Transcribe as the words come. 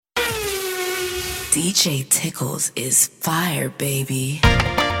DJ Tickles is fire, baby.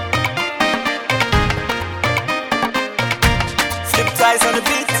 Flip twice on the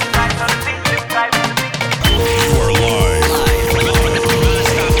beat. You are live.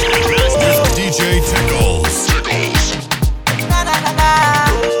 With DJ Tickles. Na na na na.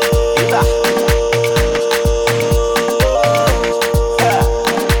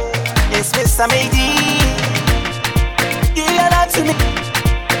 It's Mr. Mady. Give your love to me.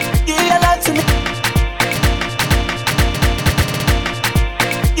 Give your love to me.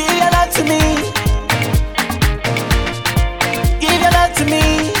 Give your love to me. Give your love to me.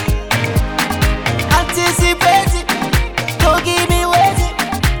 Anticipate it. Don't give me waiting.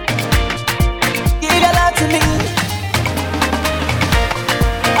 Give your love to me.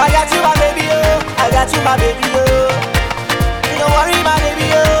 I got you, my baby, oh. I got you, my baby, oh. Don't worry, my baby,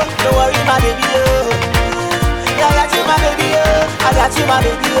 oh. Don't worry, my baby, oh. I got you, my baby, oh. I got you, my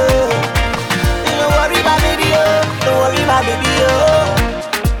baby, oh. Don't worry, my baby, oh. Don't worry, my baby, oh.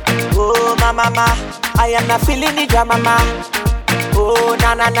 Oh, mama, I am not feeling the drama, ma. Oh,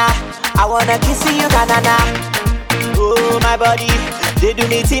 na na na, I wanna kiss you, na na na. Oh, my body, they do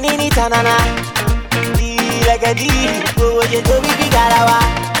me tinny tanana. Like a D, oh, you go with the galawa.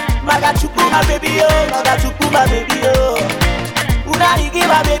 Maga chupu, my baby, oh, maga chupu, my baby, oh. Unani give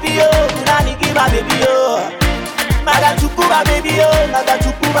my baby, oh, unani give my baby, oh. Maga chupu, my baby, oh, maga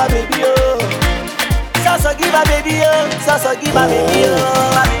chupu, my baby, oh. Sasa give my baby, oh, sasa give my baby,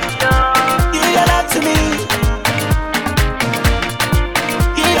 oh. Give your love to me.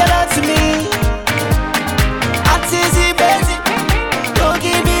 Give your love to me. Anticipate it. Don't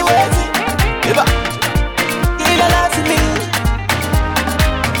give me waiting. Give your love to me.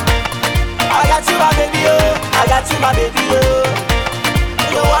 I got you, my baby, oh. I got you, my baby, oh.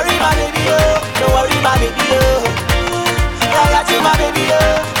 Don't worry, my baby, oh. Don't worry, my baby, oh. I got you, my baby,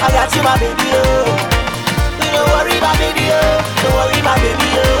 oh. I got you, my baby, oh. Don't worry, my baby, oh. Don't worry, my baby,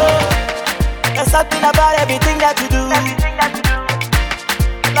 oh. There's something about everything that you do.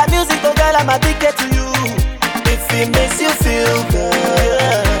 Like music, oh girl, I'm addicted to you. If it makes you feel good,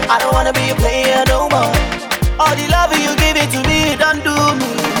 I don't wanna be a player no more. All the love you give it to me, don't do me.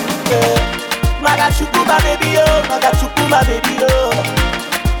 Maga chupu my baby, oh. Maga chupu my baby, oh.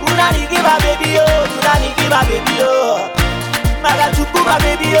 Unani give my baby, oh. Unani give my baby, oh. Maga chupu my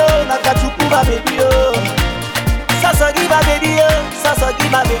baby, oh. Maga chupu my baby, oh. Sasa give my baby, oh. Sasa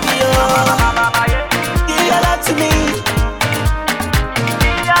give my baby, oh. Give your love to me.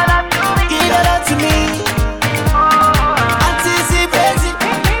 Give your love to me. Anticipate it.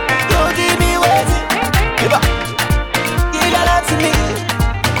 Don't give me waiting. Give your love to me.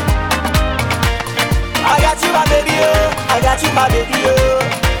 I got you, my baby, oh. I got you, my baby, oh.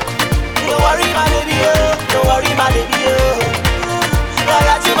 Don't worry, my baby, oh. Don't worry, my baby, oh. I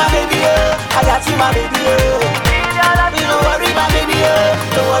got you, my baby, oh. I got you, my baby, oh. Don't worry, my baby, oh.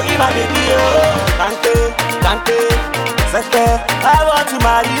 Don't worry, my baby, oh. Tante, sete, I want to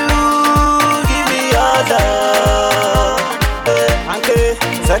marry you. Give me your love. Tante,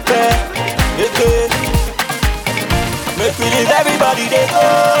 sete, make me leave everybody they go.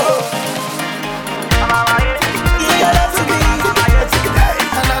 Give your love to me.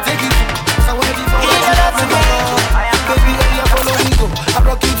 And I'll take you somewhere before. Give your love to me. Baby, oh yeah, follow me go. I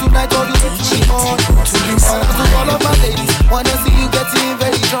rock you tonight, all you get to be on. To all of my ladies, wanna see you getting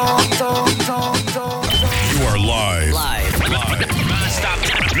very strong. You are live. Non-stop.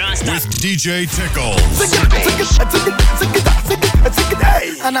 With DJ Tickles.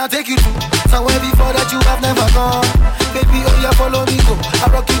 And I'll take you to somewhere before that you have never gone. Baby, oh yeah, follow me go. I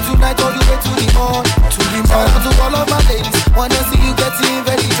rock you tonight, all you way to the morn. To all of my ladies, wanna see you getting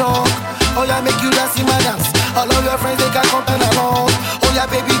very drunk. Oh yeah, make you dance in my dance. All of your friends, they can come and along. Oh yeah,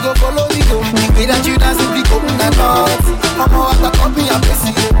 baby, go follow me go. The way that you dance, it be open and not. I'm all about company, I'm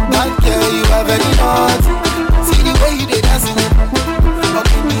blessing you. Bad girl, you are very naughty. See the way you dey dancing.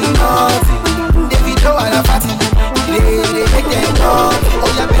 Okay, me naughty. David, go and a party. They make them naughty. Oh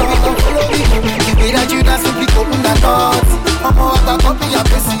yeah, baby, go follow me go. The way that you dance, it be open and not. I'm all about company, I'm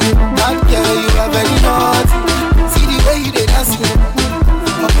blessing you. Bad girl, you are very naughty. See the way you dey dancing.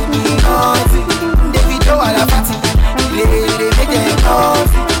 Okay, me naughty. David, go and a party. They make them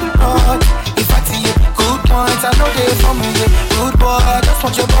naughty. If I see you, good points, I know they from me. Good boy, just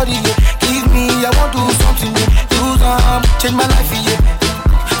want your body. Give me, I want to do something. Do some, change my life, yeah.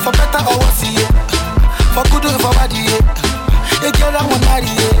 For better or worse, yeah. For good or for bad, yeah. A girl I want marry,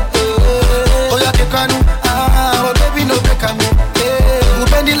 yeah. Oh yeah, they can, but baby no Beckham, yeah. Who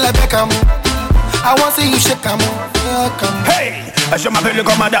bend it like Beckham. I want to see you shake, come on. Hey! Je m'appelle le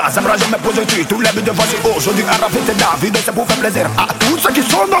commandant, ça me je me pose dessus. Tout les buts de voici aujourd'hui à rafler tes David, c'est pour faire plaisir à tous ceux qui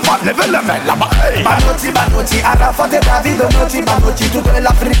sont dans ma levele la Banotti, Banotti, Arafat e Davido, Notti, Banotti, tutte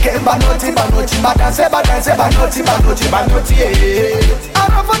l'Africa, Banotti, Banotti, Badanse, Badanse, Banotti, Banotti, Banotti,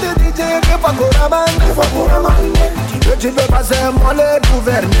 Arafat e DJ che fa Coraman, che ci deve passare mole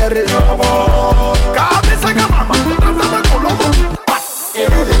gouverneur. Cabeça che mamma, non Colombo. Je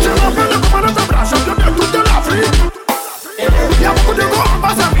m'appelle le commandant Tabra, champion de toute l'Afrique. Y'a beaucoup de gros en bas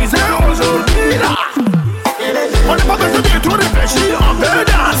à viser aujourd'hui là. On n'est pas besoin de trop réfléchir, on peut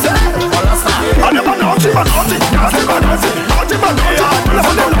danser. On n'est pas naughty, danser,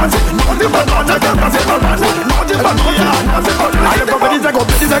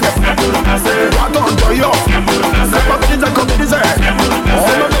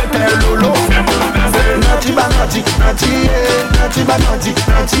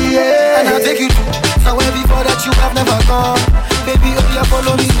 and I'll take you to somewhere before that you have never gone. Baby, oh yeah,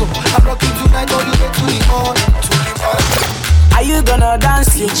 follow me go. I rock you tonight all the way to the morning. Are you gonna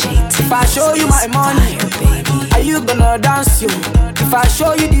dance you? If I show you my money, are you gonna dance you? If I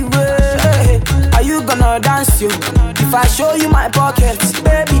show you the way, are you gonna dance you? If I show you my pockets,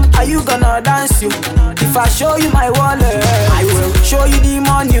 baby, are you gonna dance you? If I show you my wallet, I will show you the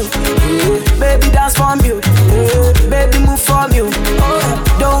money. Baby, dance for me. Baby, move for me.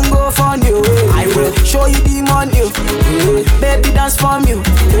 Don't go for you. I will show you the money. Baby, dance for me.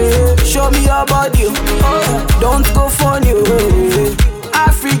 Show me your body. Don't go for you.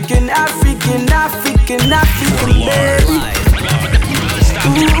 African, African, African, African, baby.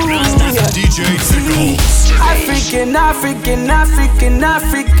 DJ Tickles. African, African, African,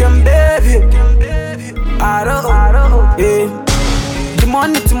 African, baby. I don't, yeah. The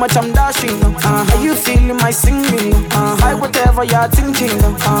money too much, I'm dashing. Are you feeling my singing? Buy whatever you're thinking.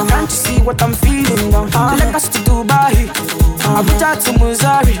 Can't you see what I'm feeling? Take us to Dubai, Abuja to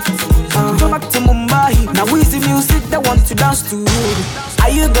Missouri, go back to Mumbai. Now we the music that want to dance to. Are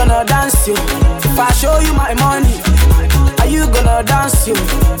you gonna dance you? If I show you my money, are you gonna dance you?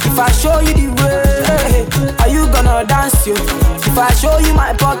 If I show you the way, are you gonna dance you? If I show you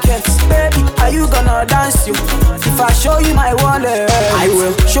my pockets, baby, are you gonna dance you? If I show you my wallet, I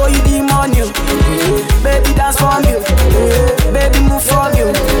will show you the money. Baby, dance for me. Baby, move for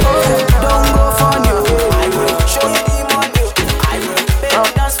me. Don't go for you. I will show you the money. I will,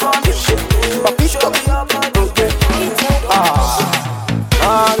 baby, dance for me. Show me your body. Baby,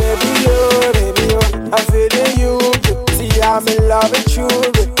 I'm feeling you. See, I'm in love with you.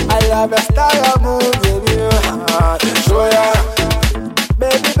 I love your style of move, baby. Show ya,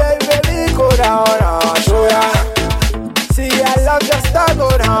 baby, go down, show ya. See, I love your style, go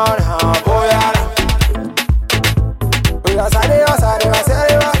down, boy.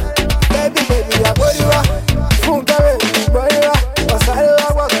 Baby, I put you up. Funka, baby, boy, you up.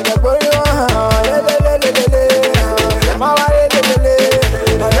 I walk in the boy, you up.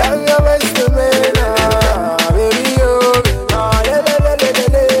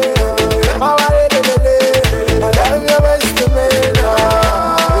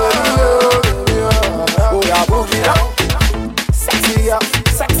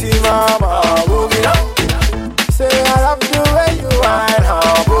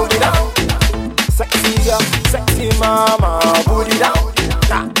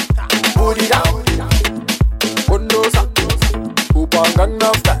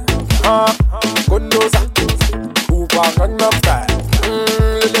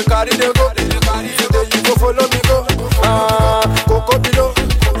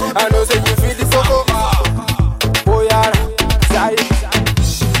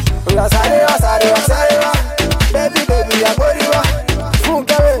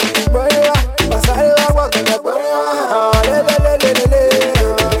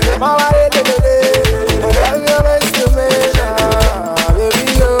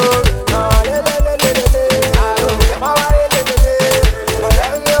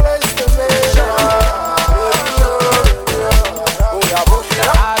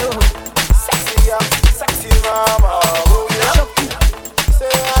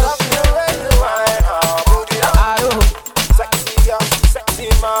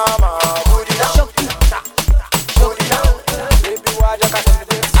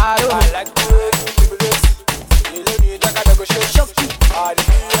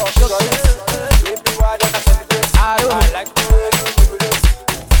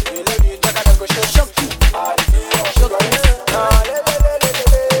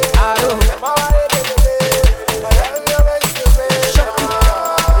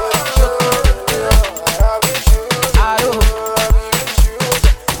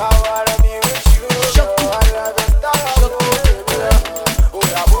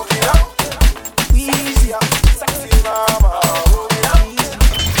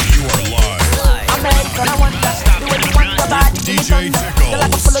 DJ Girl, I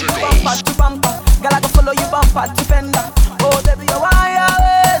can follow you bumper to bumper. Girl, I can follow you bumper to fender. Oh, baby, you're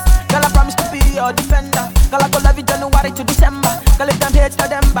wireless. Girl, I promise to be your defender. Girl, I go love you January to December. Girl, if them hate, tell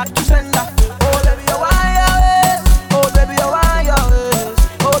them back to sender. Oh, baby, you're wireless. Oh, baby, you're wireless.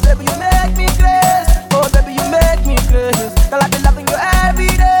 Oh, baby, you make me crazy. Oh, baby, you make me crazy. Girl, I be loving you every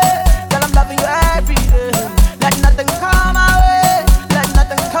day. Girl, I'm loving you every day. Let nothing come my way. Let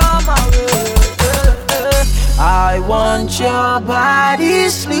nothing come my way. I want your body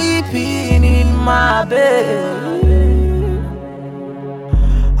sleeping in my bed.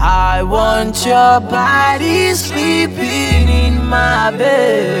 I want your body sleeping in my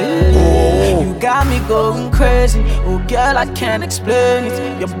bed. You got me going crazy. Oh girl, I can't explain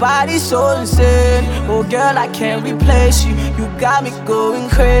it. Your body's so insane. Oh girl, I can't replace you. You got me going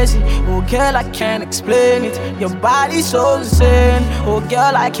crazy. Oh girl, I can't explain it. Your body's so insane. Oh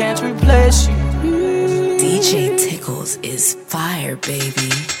girl, I can't replace you. DJ Tickles is fire,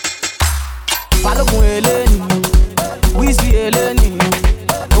 baby. Balogun eleni, Wizzy eleni,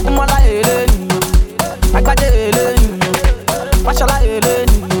 Ogunmola eleni, Agbade eleni, Fashola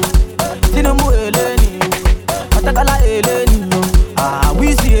eleni, Tinubu eleni, Otekala eleni,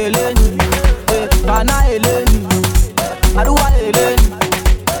 Wizzy eleni, Ghana eleni, Aruwa eleni,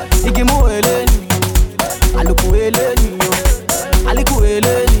 Igimu eleni, Aluku eleni, Aliku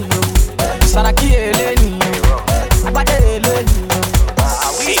eleni, Saraki eleni, Agbade eleni,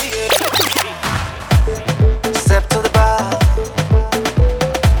 Wizzy eleni. Step to the bar,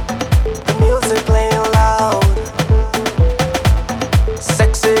 the music playing loud,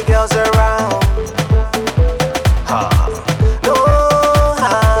 sexy girls around. No,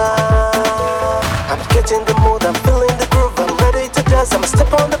 I'm getting the mood, I'm feeling the groove, I'm ready to dance. I'ma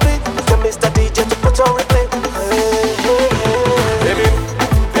step on the beat, tell Mr. DJ to put on replay. Baby,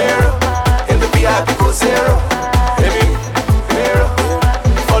 zero, in the VIP go zero. Baby, zero,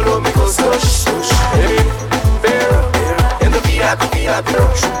 follow me go slush. Baby, in the VIP,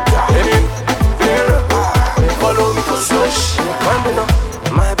 follow me go slush.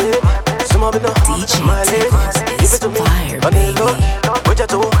 My baby, some of it up, my lady. Give it to me, on the low, put your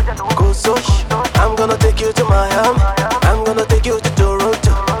toe, go slush. I'm gonna take you to Miami, I'm gonna take you to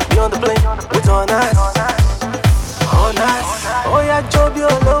Toronto. Be on the plane with all night, all night. Oh yeah, job you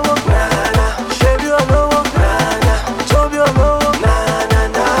alone, nah nah, shave you alone, nah nah, job you alone, nah nah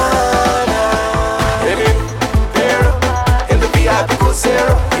nah. Baby, in the VIP go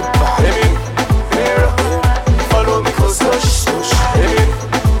zero. Baby, follow me go slush. Baby,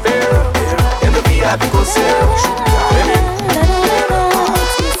 in the VIP go zero.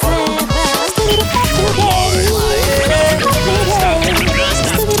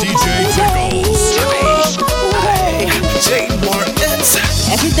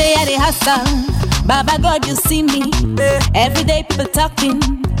 Every day I dey hustle, Baba God you see me. Every day people talking,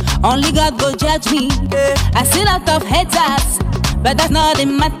 only God go judge me. I see lot of haters, but that's not the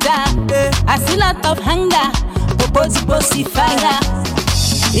matter. I see lot of hunger, poposi fire.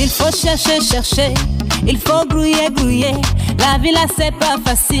 Il faut chercher, chercher, il faut grouiller, grouiller. La vie là c'est pas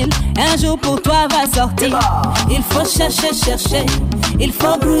facile, un jour pour toi va sortir. Il faut chercher, chercher, il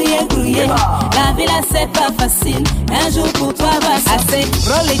faut grouiller, grouiller. La vie là c'est pas facile, un jour pour toi va sortir. I say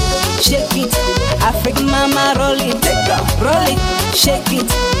roll it, shake it, African mama roll it. Roll it, shake it,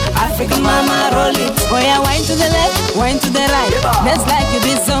 African mama roll it. Oh yeah, wine to the left, wine to the right. Dance like you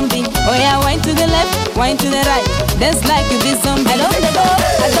be zombie. Oh yeah, wine to the left, wine to the right. Dance like you be zombie. I don't they go,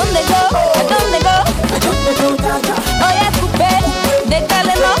 I don't they go, I don't they go, I don't they go gaga. Oh yeah, coupe, they call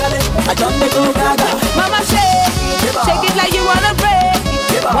it no. I don't they go gaga. Mama shake it like you wanna break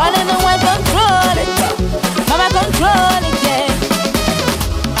it. One and one control it, mama control it, yeah.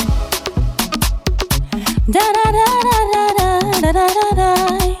 Da da da da da da da da da.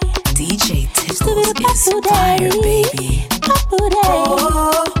 DJ Tickles is fire, baby.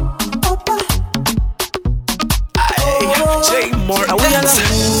 J Martin. We are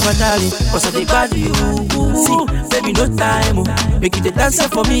move, darling, cause I take bad you. See, baby, no time. Make you the dancer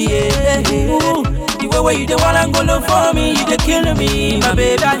for me, yeah. The way where you the one and go look for me, you the killing me, my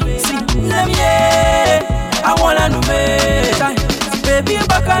baby. See, let me, yeah. I wanna know me. Baby,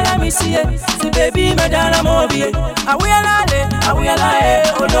 back and let me see it. See, baby, madame, I'm over here. I will lie,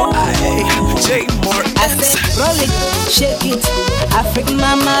 oh no. J Martin. I say, roll it, shake it, African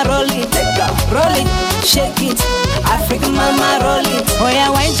mama roll it. Roll it, shake it, African mama roll it. Oh yeah,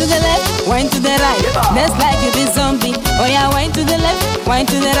 wine to the left, wine to the right. Dance like you be zombie. Oh yeah, wine to the left, wine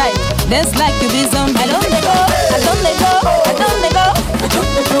to the right. Dance like you be zombie. I don't they go, I don't they go, I don't they go, I don't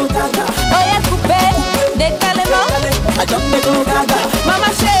they go gaga. Oh yeah, coupe, they call it no. I don't they go gaga. Mama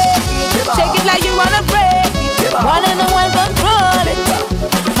shake it like you wanna break it. One and one control.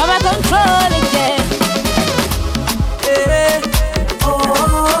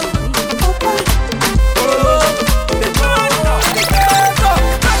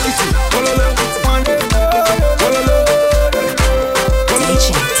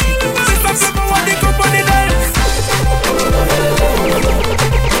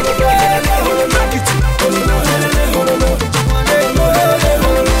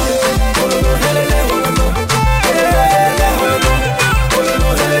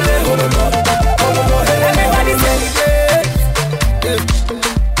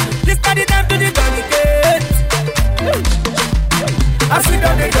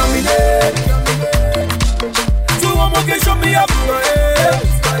 they dominate. So I'm okay, show me up.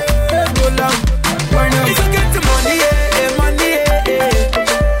 Go long, why not? If you get the money, money,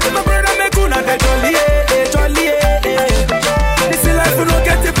 my brother make una the jolly, jolly. This is life, we don't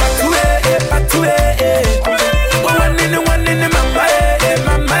get it back to it, back to it. One in the mama,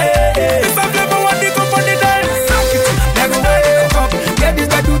 mama. If I never want to go for the dance, they go wake up. Get this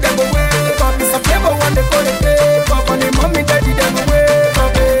back to them go wake up. If I never want to go to take up on the mommy, daddy, them go wake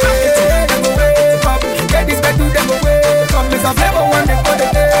up. Them go wake up. Get this back to them go wake up. If I never want to go to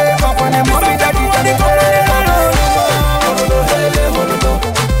take up on the mommy, daddy, them go wake up.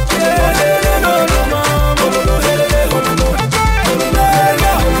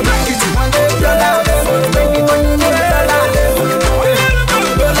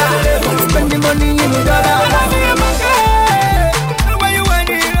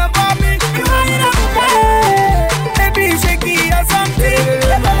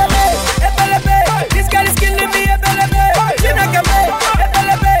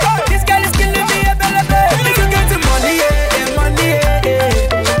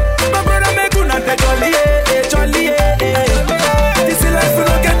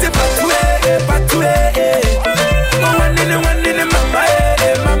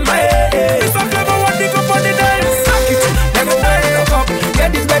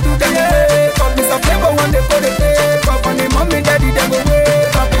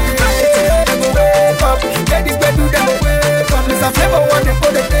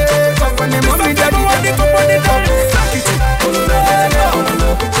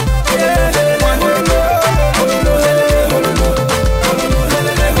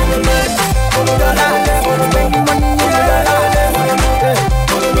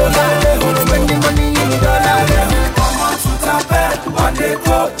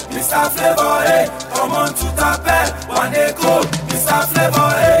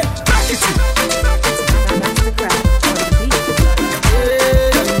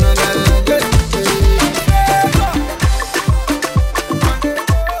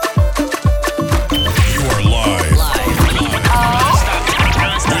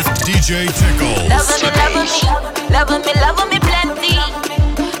 DJ Tickles. Loving me plenty.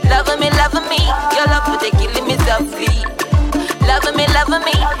 Loving me, your love would they killing me softly. Loving me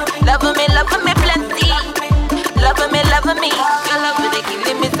plenty. Loving me, your love would they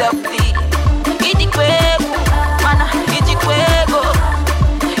killing me softly. Idikwego, mana, idikwego.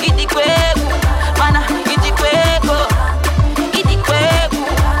 Idikwego, mana, idikwego. Idikwego,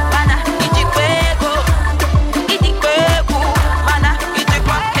 mana, idikwego. Idikwego, mana,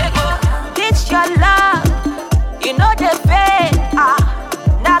 idikwego. It's your love, you know the fate,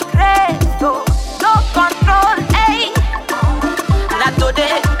 not grace, so no control, not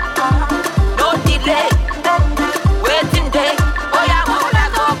today, no delay, waiting day, oh yeah, wanna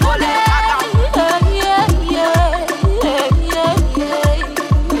go pull it.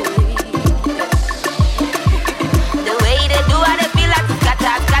 The way they do it, they feel like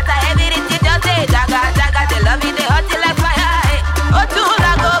scatter, everything they just say, jaga, they love it, they hot it like fire, oh, to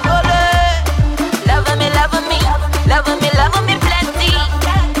la go pull it. Loving me plenty.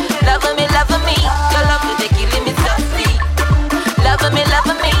 Loving me, your love is killing me softly. Loving me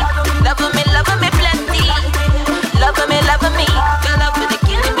plenty. Loving me, your love is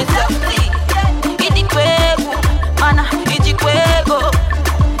killing me softly. Idikwego, mana, idikwego.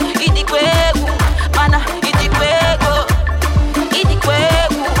 Idikwego, mana, idikwego.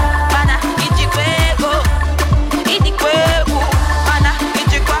 Idikwego, mana, idikwego. Idikwego, mana,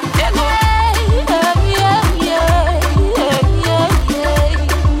 idikwego.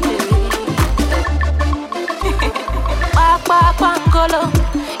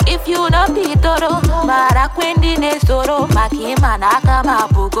 If you don't be toro, mara kwendi ne soro, makima naka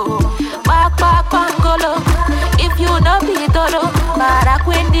mabugo. Pangolo. If you don't be toro, mara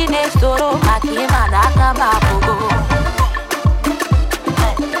kwendi ne soro, makima naka mabugo.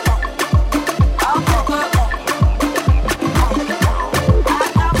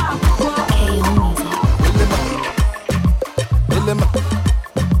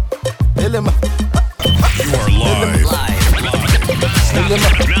 You are live.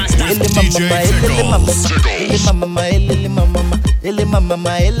 With DJ Tickles.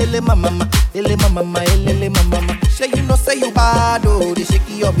 Say you know say you bad, oh, they shake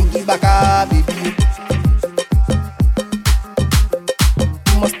your biggie back, baby.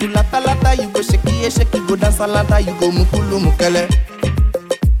 You must do lata, you go shake it, go dance lata, you go mukulu mukele.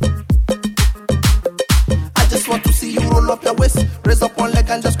 I just want to see you roll up your waist, raise up one leg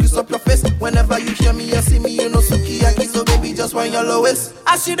and just squeeze up your face. Whenever you hear me, you see me, you know sukiyaki, so baby just wind your lowest.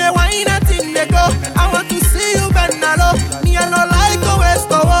 As you dey wine, I think they go. I want to see you bend low. Me I no like go waste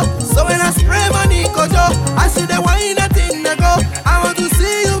power. So when I spray money kojo, I see the wine that thing they go. I want to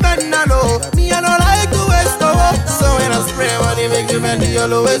see you bend low. Me I don't like to waste power. So when I spray money make you bend your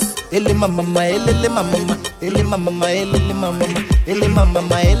lowest. Ele mama, ele mama, ele mama, ele mama, ele mama, ele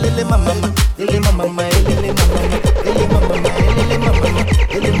mama, ele mama, ele mama, ele mama, ele mama,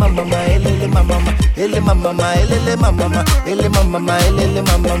 ele mama, ele mama, ele mama, ele mama, ele mama, ele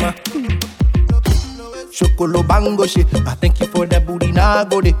mama. Chocolo bango shit. I thank you for that booty, now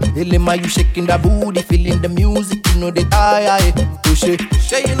go de. Elema, you shaking that booty, feeling the music, you know the tie, push it.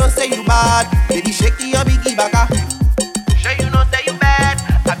 Sure you know say you bad, baby shaky your biggie baka. Sure you know say you bad,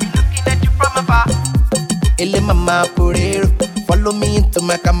 I be looking at you from afar. Ele mama porero, follow me into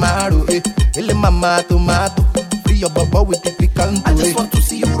my Camaro, Ele mama tomato, free your bubble with the picanto. I just want to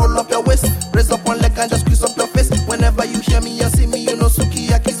see you roll up your waist, raise up one leg and just squeeze up your face. Whenever you hear me and see me, you know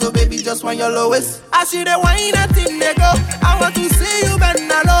sukiyaki, so baby just want your lowest. I see the wine and thing they go. I want to see you bend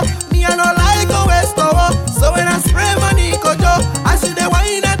low. Me I don't like to waste power. So when I spray money kojo, I see the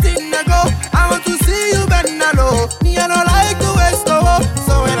wine and thing they go. I want to see you bend low. Me I don't like to waste power.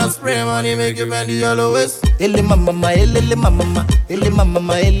 So when I spray money make you bend your lowest. Ele mama, ele mama, ele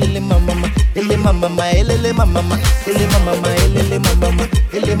mama, ele mama, ele mama, ele mama, ele mama, ele mama, ele mama,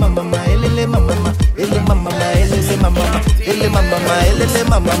 ele mama, ele mama, ele mama, ele mama, ele mama, ele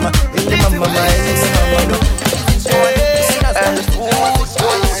mama, ele mama.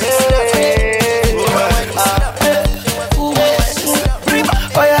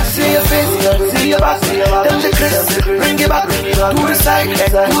 Oh yeah, see your face, see your back, them the Chris, bring it back, to the side,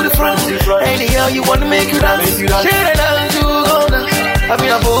 to the front, anyhow you wanna make you dance, shit and dance, you go dance, I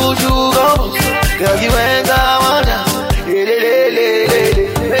mean I pull you go, girl you ain't got one dance,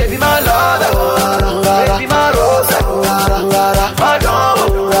 baby my love, baby my rose, my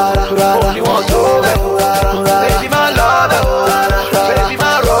dog, only want to baby my love, baby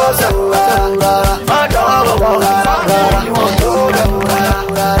my rose, my dog, only want to.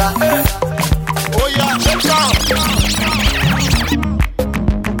 Oh yeah, check out.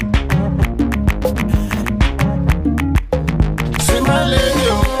 See my lady,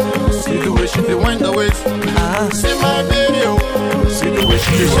 oh. See the way she dey wind the waist. See my baby, oh. See the way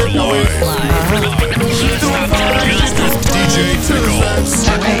she dey shake the waist. She too fine, she too DJ Tickles.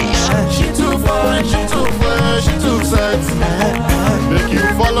 She too fine, she too fine, she too sexy. Make you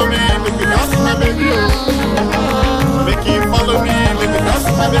follow me, make you dance, my baby, oh. Make you follow me, make you dance,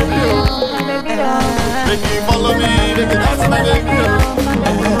 my baby, oh. Make you follow me, make you dance, my baby, oh.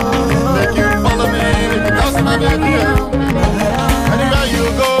 Make you follow me, make you dance, my baby, oh. Anywhere you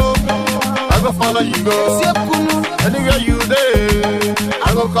go, I go follow you go. Anywhere you there,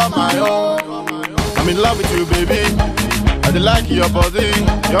 I go call my own. I'm in love with you, baby. I dey like your body.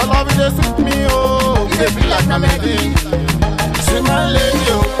 Your love is just with me, oh. You dey feel like I'm ready. See my lady,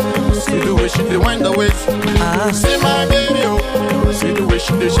 oh. See the way she dey wind the waist. See my baby, oh. See the way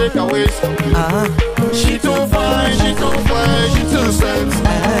she dey shake her waist. She too fine, she too fine, she too sexy.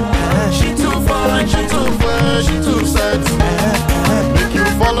 She too fine, she too fine, she too sexy. Make you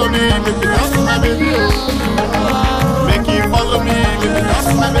follow me, make you dance, my baby, oh. Make you follow me, make you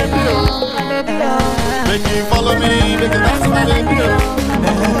dance, my baby, oh. Make you follow me, make you dance, my baby, oh.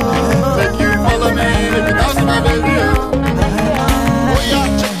 Make you follow me, make you dance, my baby, oh. Oh yeah,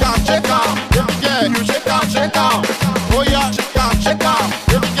 check out, yeah, you check out. Oh yeah, check out,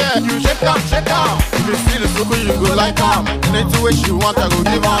 yeah, you check out. If you see the suku, you go like her. Anything way she want, I go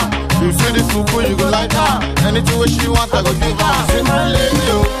give her. If you see the suku, you go like her. Anything way she want, I go give her. See my lady,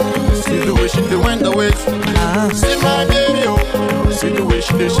 oh. See the way she dey wind the waist. See my baby, oh. See the way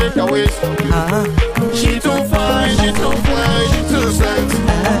she dey shake her waist. She too fine, she too fine, she too sexy.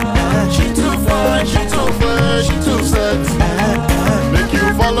 She too fine, she too fine, she too sexy. Make you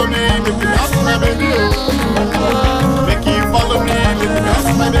follow me, make you dance, my baby, oh. Make you follow me, make you dance,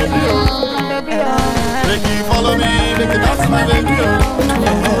 my baby, oh. Make you follow me, make you dance, my baby, oh.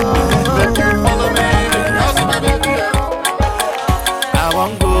 Make you follow me, make you dance, my baby, oh. I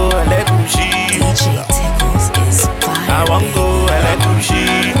want go, I let you see. DJ Tickles is fire. I want go, I let you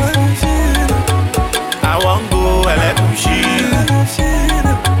see. I want go, I let you see.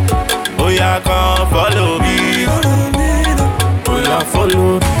 Oh yeah, come follow me. Oh yeah,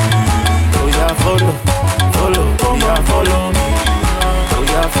 follow. Oh yeah, follow. Oh yeah, follow me. Oh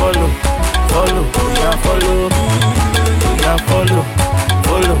yeah, follow. Oh yeah, follow. Oh yeah, follow.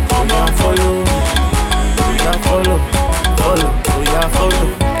 Oh yeah, follow. Oh yeah, follow. Oh yeah, follow.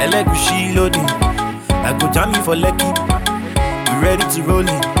 Elegushi loading. I go jam you for Lekki. We ready to roll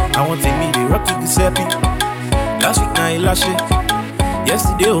it. I want to meet the rocky Giuseppe. Last week na Ilashe.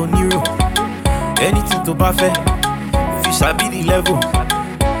 Yesterday on Nero. Anything to buffet. If you sabi the level.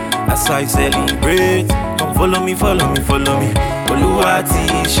 As I celebrate, come follow me, follow me, follow me.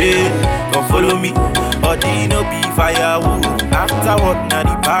 Oluwati shade, come follow me. Body no be firewood. After work na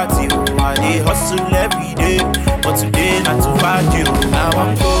the party, oh. I dey hustle every day, but today not to party, oh. I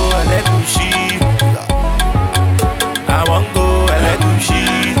want go Elegushi, I want go Elegushi,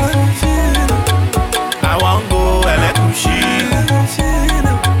 I want go Elegushi.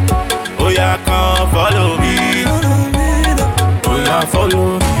 Oh yeah, come follow me. Oh yeah,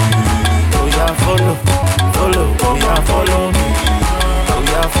 follow me. Oh yeah, follow, follow. Oh yeah, follow me. Oh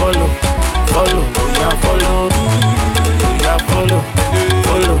yeah, follow, follow. Oh yeah, follow me. Oh yeah, follow,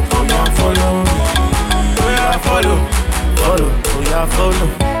 follow. Oh yeah, follow me. Oh yeah, follow, follow. Oh yeah, follow.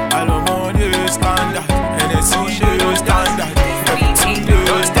 I don't know the standard, and they see the standard. Everything the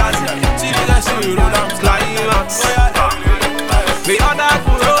standard. See the guys say roll down climax. We other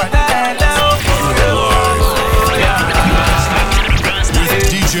puro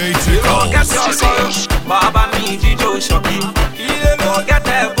DJ Tickles. Baba mi jijo shoki. Forget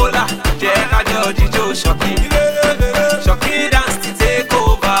Ebola, Jeka jo jijo shoki. Shoki dance to take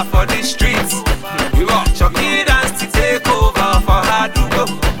over for the streets. Shoki dance to take over for Hadugo.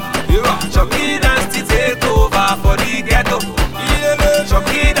 Shoki dance to take over for the ghetto.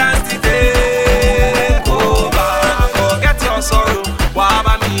 Shoki dance to take over. Forget your sorrow,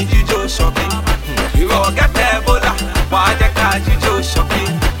 Baba mi jijo shoki. Forget Ebola, Jeka jijo shoki.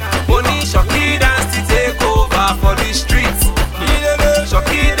 Money Shoki dance to take over for the streets.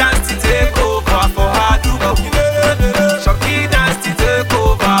 Shoki dance to take over for Hadugo. Shoki dance to take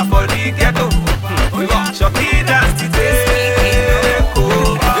over for the ghetto. Shoki dance to take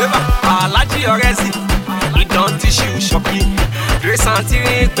over. Alaji Orezi, he don't tissue Shoki. Grace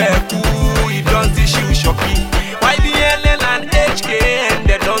Antiri Beku, he don't tissue Shoki. YBLL and HK,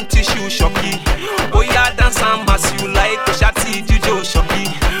 they don't tissue Shoki. Oh yeah, dance and mass you like Shati Jujo Shoki.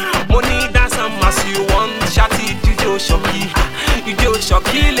 Money dance and mass you want Shati Jujo Shoki. Jujo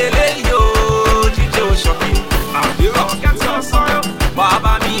Shoki lele yo, Jujo Shoki. Forget your sorrow,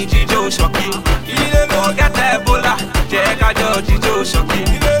 Baba mi Jujo Shoki. Forget Ebola, Jeka jo Jujo Shoki.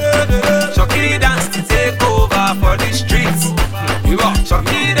 Shoki dance to take over for the streets.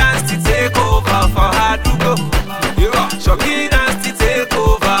 Shoki dance to take over for Hadugo. Shoki dance to take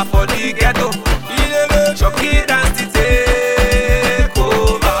over for the ghetto. Shoki dance to take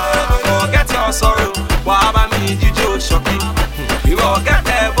over. Forget your sorrow, Baba mi Jujo Shoki. Forget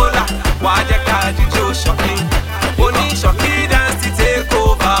Ebola, Jeka Jujo Shoki. Only Shoki dance to take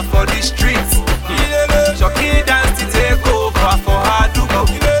over for the streets. Shoki dance to take over for Hadugo.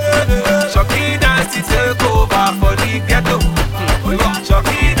 Shoki dance to take over for the ghetto.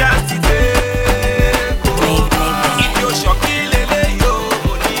 Shoki dance to take over. Yo Shoki lele yo,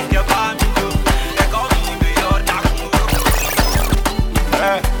 money ke ba mi yo. E call me be your dakun.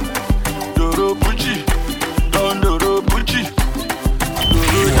 Doro Bucci, Don Doro Bucci,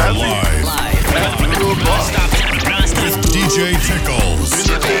 Doro Live. Doro Boss. With DJ Tickles.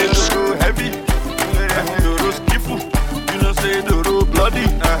 You know say Doro heavy, Doro skiffle. You know say Doro bloody.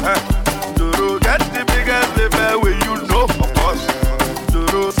 Doro get the biggest liver where you know of us.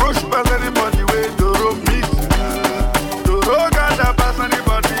 Doro fresh pass anybody way Doro meet. Doro got a pass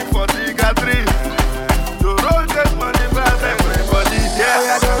anybody for the gathering. Doro get money pass everybody.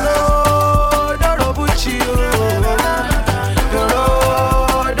 Yeah, Doro, Doro Bucci, Doro,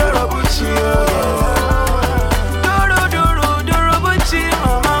 Doro Bucci, Doro, Doro, Doro Bucci,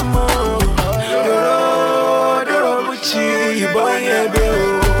 mama, Doro, Doro Bucci, boy, yeah,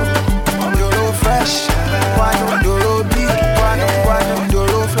 Doro fresh, why Doro big, why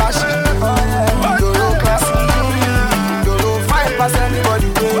Doro flashy, Doro classy, Doro 5% anybody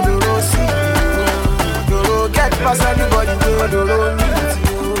way Doro see, Doro get past anybody way Doro meet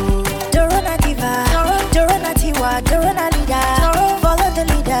you. Doro na diva, Doro na tiwa, Doro na leader. Follow the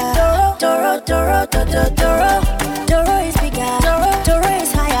leader. Doro, Doro, Doro, Doro. Doro is bigger. Doro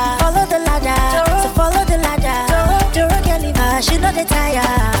is higher. Follow the ladder. So follow the ladder. Doro can leave her, she not the tire.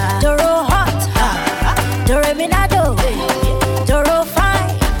 Doro hot, Doro Minado. Doro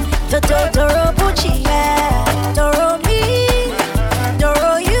fine, Doro Bucci, yeah. Doro me,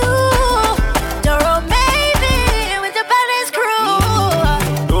 Doro you, Doro maybe with the baddest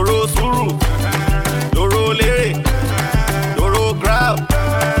crew. Doro Suru, Doro Lere, Doro Grab,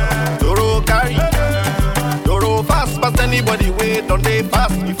 Doro Carry, Doro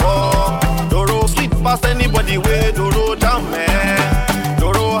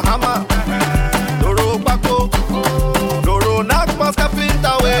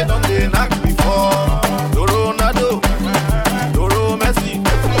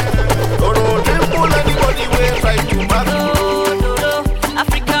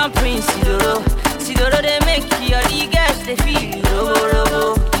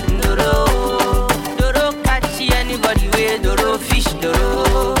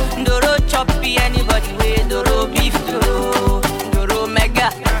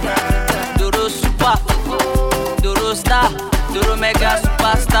Doro mega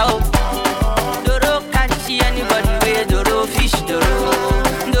superstar. Doro can't see anybody way. Doro fish, Doro.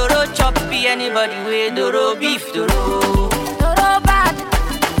 Doro choppy anybody way. Doro beef, Doro. Doro bad,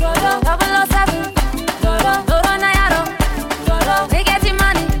 Doro 007, Doro Nayaro, Doro they getting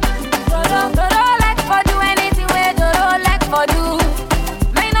money, Doro like for do anything way, Doro like for do.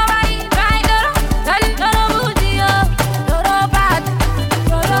 May nobody try Doro bougie, Doro bad,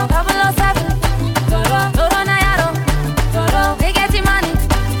 Doro 007, Doro Nayaro, Doro they getting money,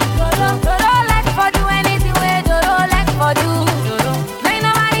 Doro like for do anything way, Doro like for do. May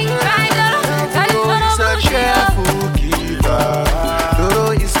nobody try Doro bougie.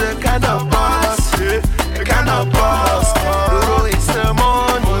 Doro is a kind of boss, a kind of boss. Doro is a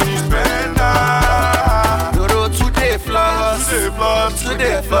money spender. Doro today floss,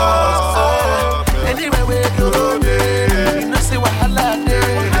 today floss. Anyway we Doro day, you know say wahala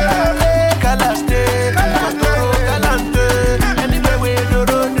day, galas day, Doro galante. Anyway we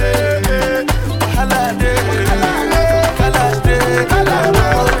Doro day, wahala day, galas day,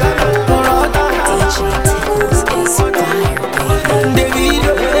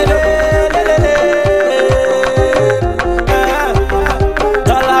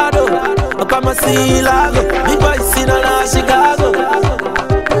 Silago, big boy in Chicago,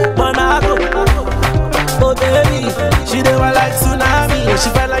 Monaco. Oh baby, she dey want like tsunami. She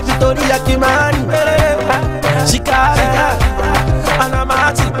felt like Victoria Kimani. She got it, and I'm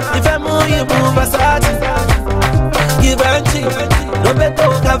at it. If I move, you move Versace. Give and cheap, no better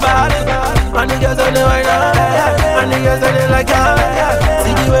Cavalli. And the girls on the right now, and the girls on the like her.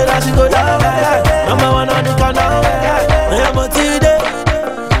 See the way that she go down, number one on the countdown. I am a today,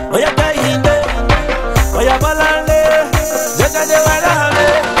 oh yeah, paying day. Oya balande, just the way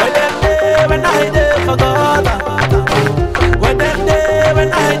when I dey for God, when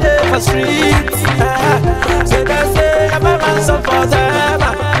I dey for streets, say they say I'm a man so for them.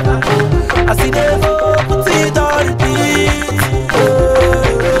 I see they go put it on repeat.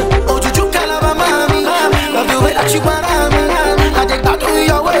 Oh, you calaba mami, love the way that you want me. I take that to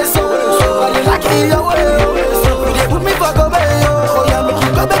your way, so I like your way. You dey put me for go away, oh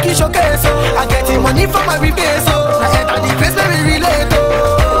yeah, make you showcase, so I get the money from my rebate, so I enter the place where we relate,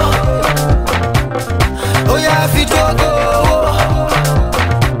 oh yeah, fit go.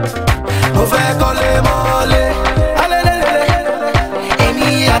 Mo fẹ́ kọ́lé mọ́lé, alelelele, èmi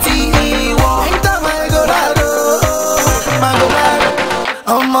àti ìwọ. Enter my Gorado,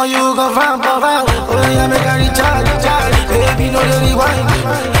 Omo you go fam, oh yeah, make I recharge, baby no dey rewind,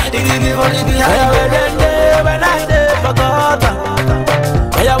 it be for the behind. When I dey for God,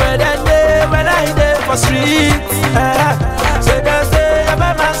 yeah, when I dey for streets, say they say I'm a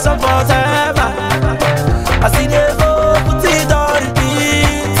man so for them. I see they go put it on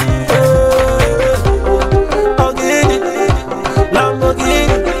repeat. Ogini,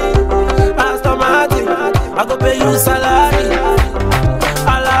 Lamborghini, Aston Martin, I go pay you salary.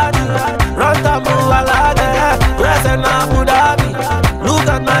 Aladi, Rantamu Aladi, dress in Abu Dhabi. Look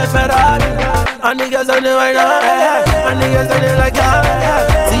at my Ferrari, and the girls on the right now, and the girls on the like her.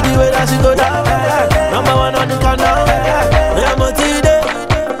 See the way that she go down, number one on the countdown. We are motivated,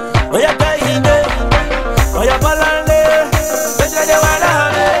 we are paying day, we are balande. When they want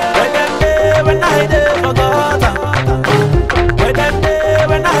when I dey for God,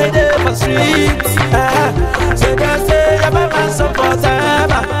 when I dey for streets, say they say I'm a man so for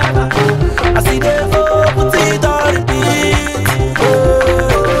them. I see they go put it on repeat.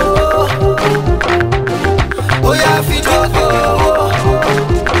 Oh yeah, fit go.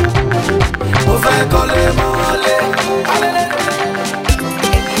 Mo fẹ́ kọ́lé mọ́lé,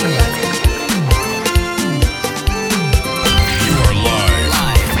 You are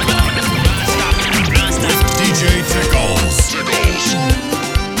live with DJ Tickles.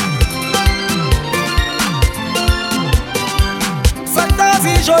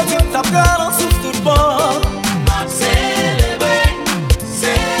 Fantasie, je viens t'appeler en souffle tout le monde. Célébrer.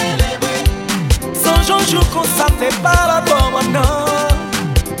 Sans jour qu'on s'appelle par la bombe, non.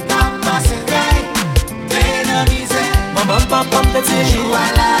 Maman, petit You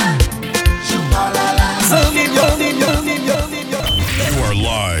are live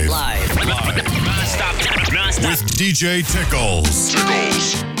with DJ Tickles.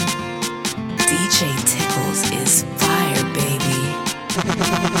 DJ Tickles is fire,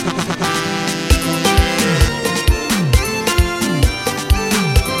 baby.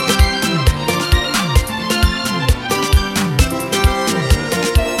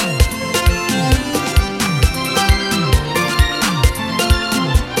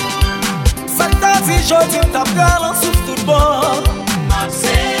 Je viens t'appeler en souffle tout le monde.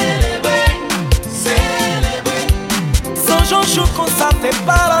 Célébrer. Sans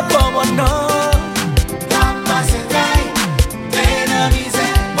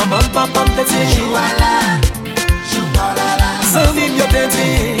pam te ti. Chouala, chouala, Sanvi myo te ti.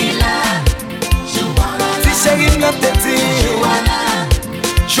 Ti chéri myo te ti.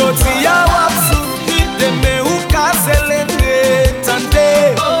 Choti ya wap souki de me ou kase le ne tante.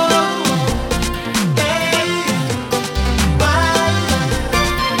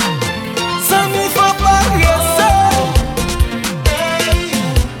 Sanvi fò pa riese.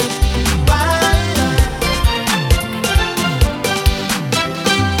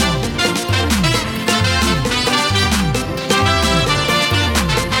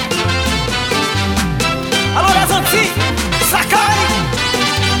 Alors les Antilles, ça caille.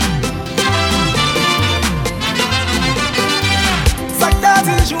 Ça t'a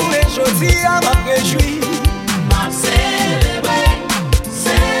dit jouer, jodi à ma réjouir. m'a célébré,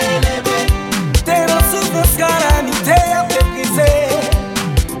 célébré. T'es dans souffrance calamité à méprisé.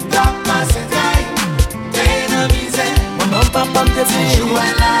 T'as passé taille, t'es dans misère. Maman, papa te dit.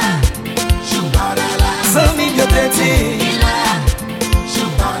 Chouala, chouala, Sans milieu te dit.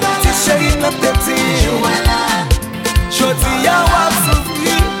 chouala, Ti chéri n'a te dit. chouala. Jodi à wap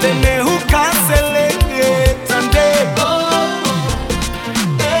souffri, te me ou kase le ne tande.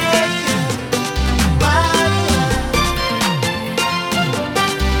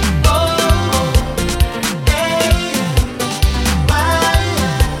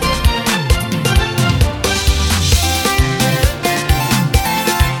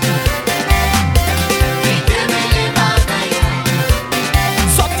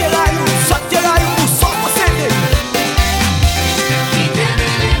 Sorti la you, sans posséder.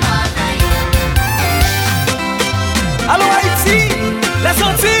 Allô Haïti, les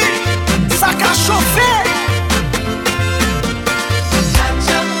Antilles, ça qu'a chauffé.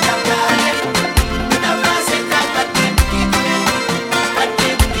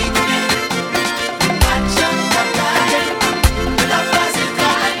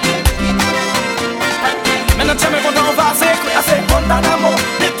 Maintenant tiens mes content, on va assez Guantanamo,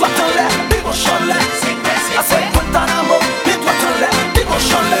 les doigts en l'air, les gros cholets. Assez Guantanamo, les doigts en l'air, les gros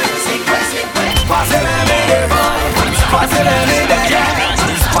cholets. Croisez les mains devant, croisez les mains derrière,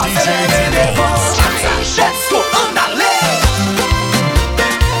 croisez les mains devant. Let's go, on allait.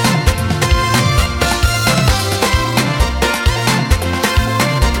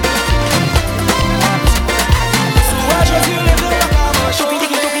 Soit je suis les deux, la maman,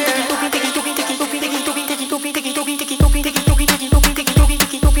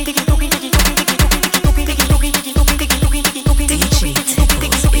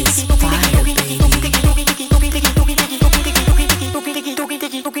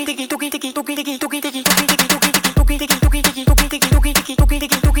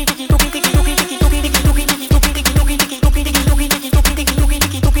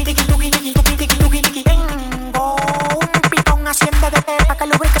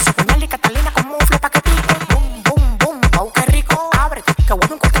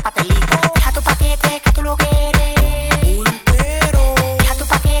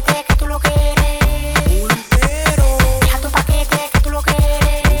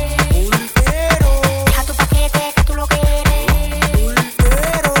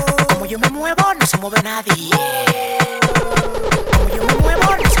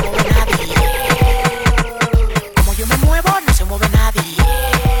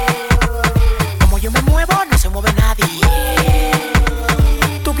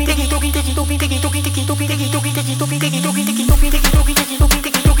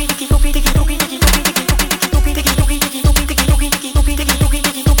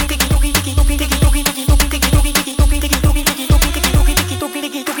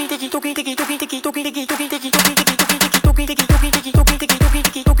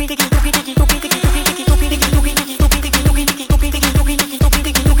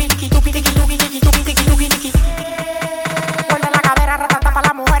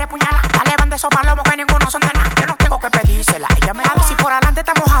 Eso palomo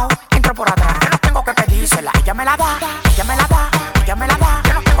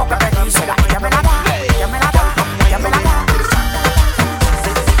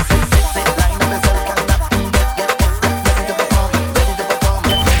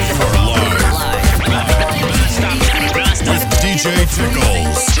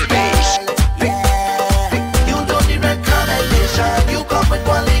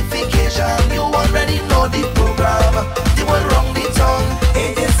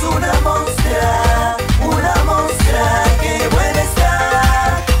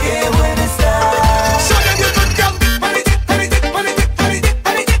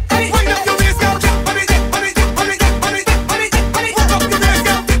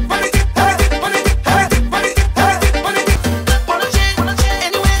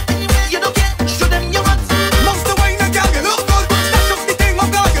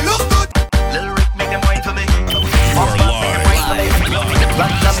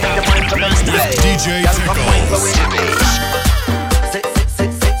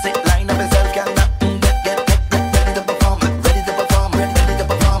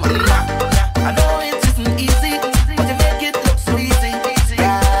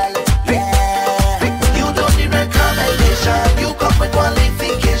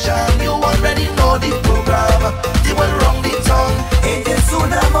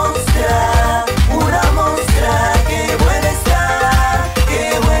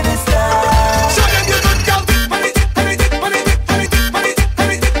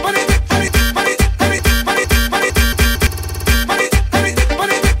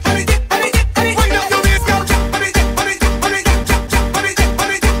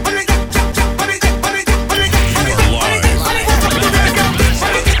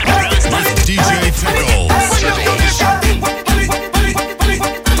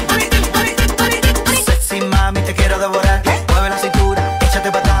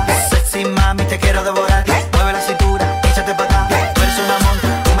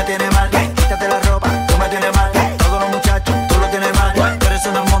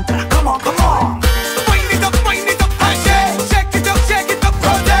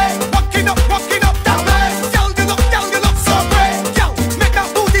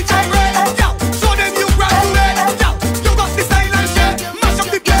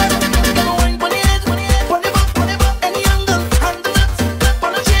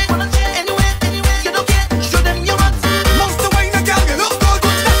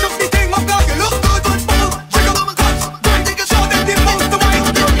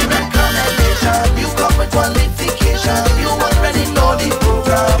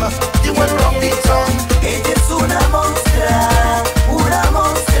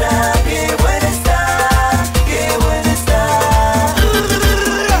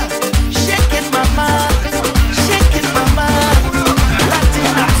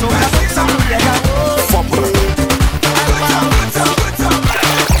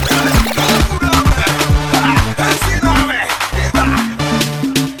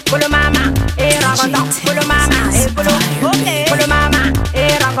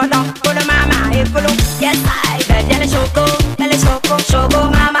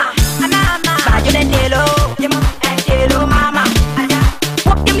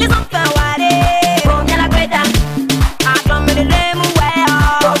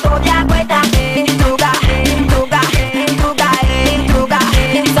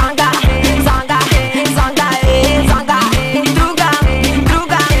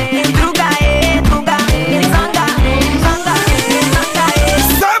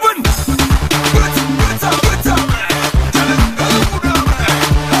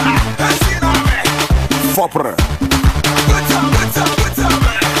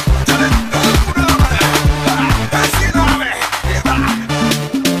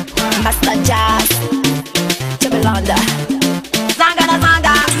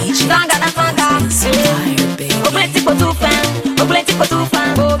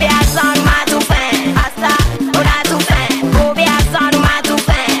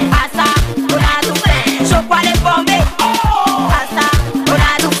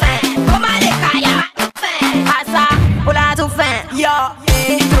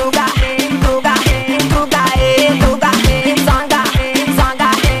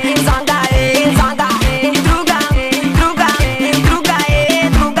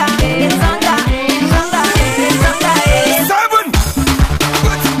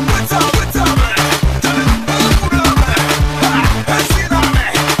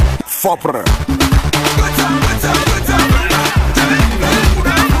Fopre.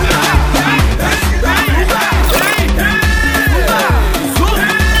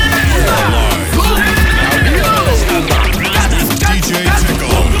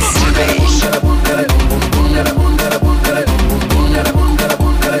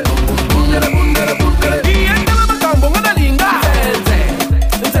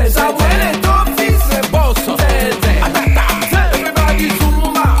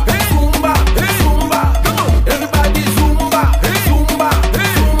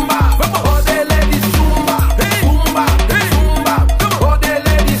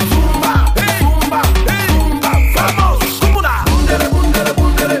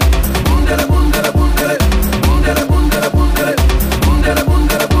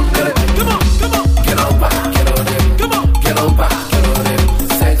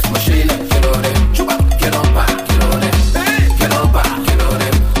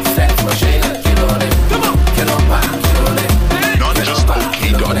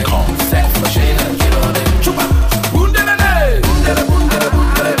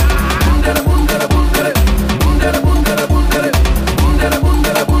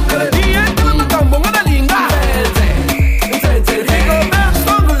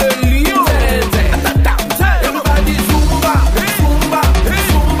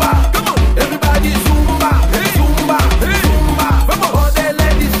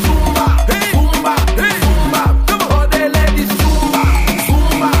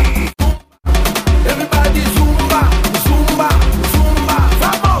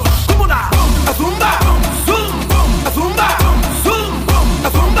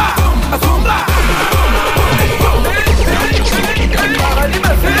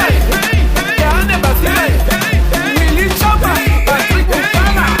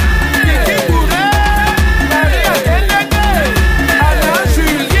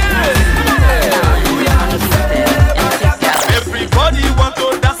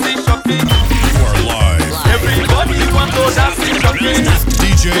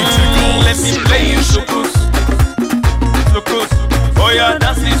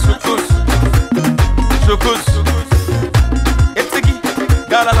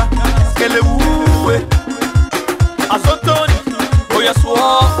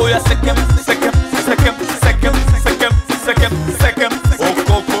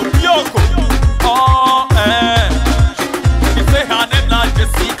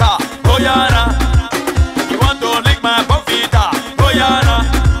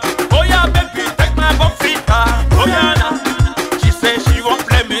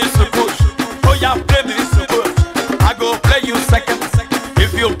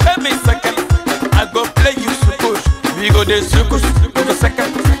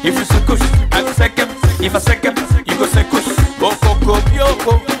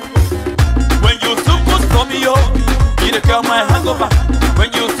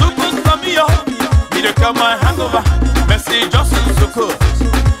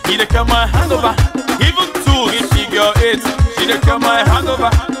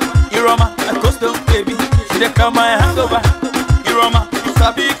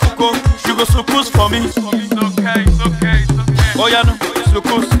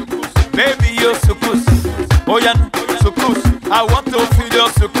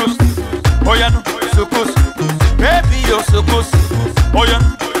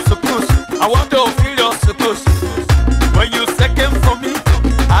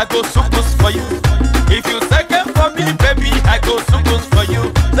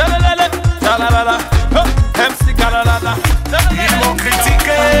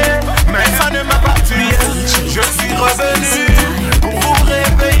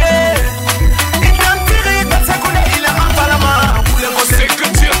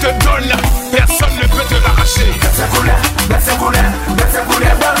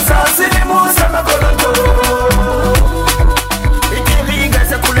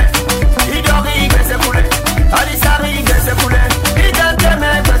 Idori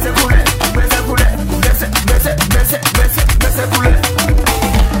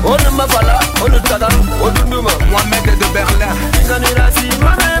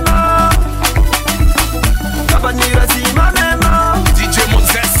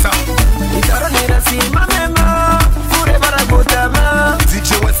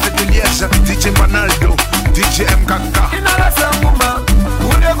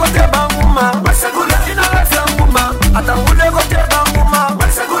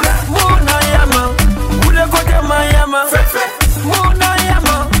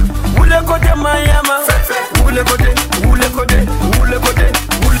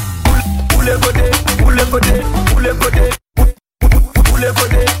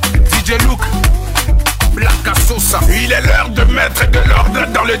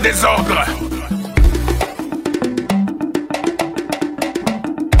le désordre.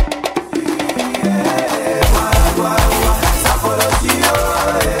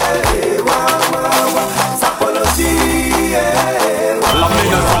 La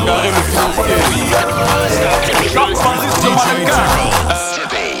menace engarée le financier.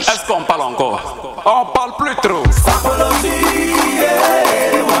 Est-ce qu'on parle encore? On parle plus trop.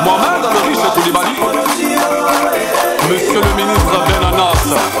 Mohamed le riche Koulibaly, Monsieur le ministre Benanas,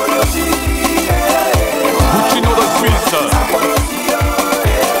 Bouchino de Suisse,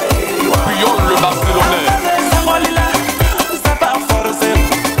 Puyol le Barcelonais.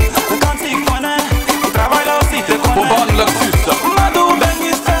 Boban Lexus,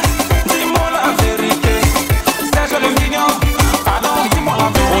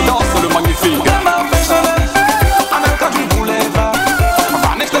 on danse le magnifique.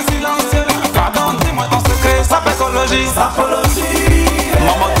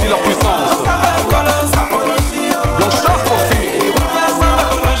 Mamati la puissance. Blanchard aussi.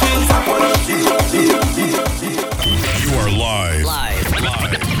 You are live.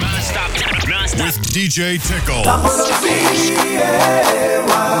 With DJ Tickles.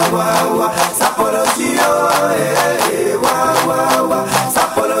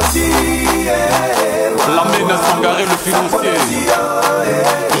 La menace engarée le financier.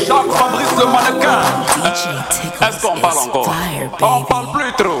 Jacques Fabrice le mannequin. Est-ce qu'on parle encore? On parle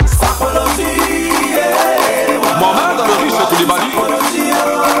plus trop. Mohamed le riche Koulibaly,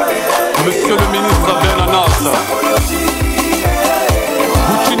 Monsieur le ministre Benanas,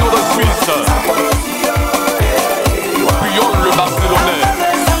 Bouchino de Suisse, Puyol le Barcelonais.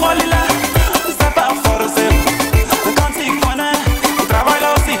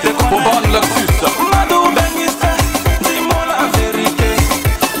 Boban Lexus,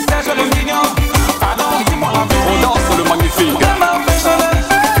 on danse le magnifique.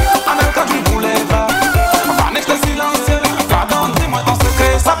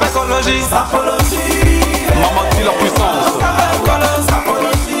 Mamati la puissance.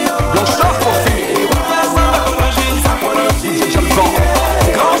 Blanchard aussi. Chalvan.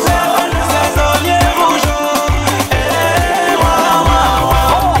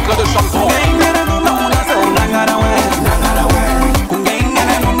 Encre de Chalvan.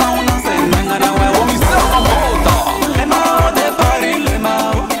 Commissaire Ambrota.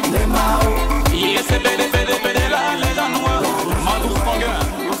 Madou Sanguin.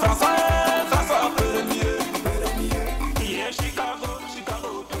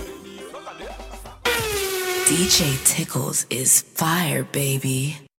 DJ Tickles is fire, baby.